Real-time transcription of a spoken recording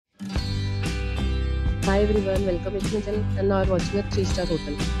Hi everyone, welcome back to my channel and now I'm watching a 3-star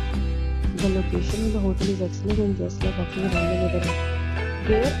hotel. The location of the hotel is excellent and just like walking around the neighborhood.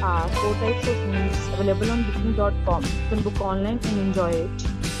 There are 4 types of rooms available on booking.com. You can book online and enjoy it.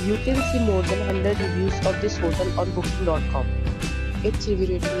 You can see more than 100 reviews of this hotel on booking.com. Its review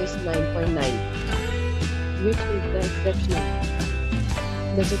rating is 9.9, which is the exceptional.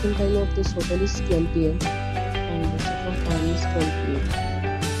 The check-in time of this hotel is 12 p.m. and the check-out time is 12 p.m.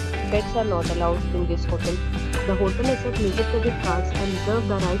 Pets are not allowed in this hotel. The hotel accepts major credit cards and reserves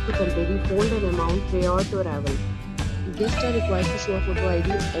the right to temporarily hold an amount prior to arrival. Guests are required to show a photo ID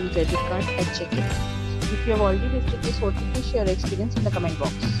and credit card at check-in. If you have already visited this hotel, please share your experience in the comment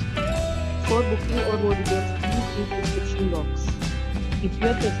box. For booking or more details, please read the description box. If you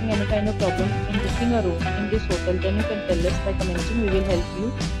are facing any kind of problem in booking a room in this hotel, then you can tell us by commenting. We will help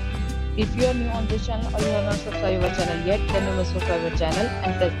you. If you are new on this channel or you have not subscribed our channel yet, then you must subscribe our channel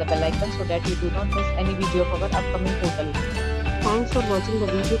and press the bell icon so that you do not miss any video of our upcoming hotel. Thanks for watching the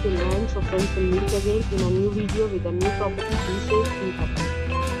video till the end. So friends, will meet again in a new video with a new property. Be safe, be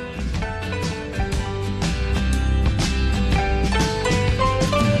happy.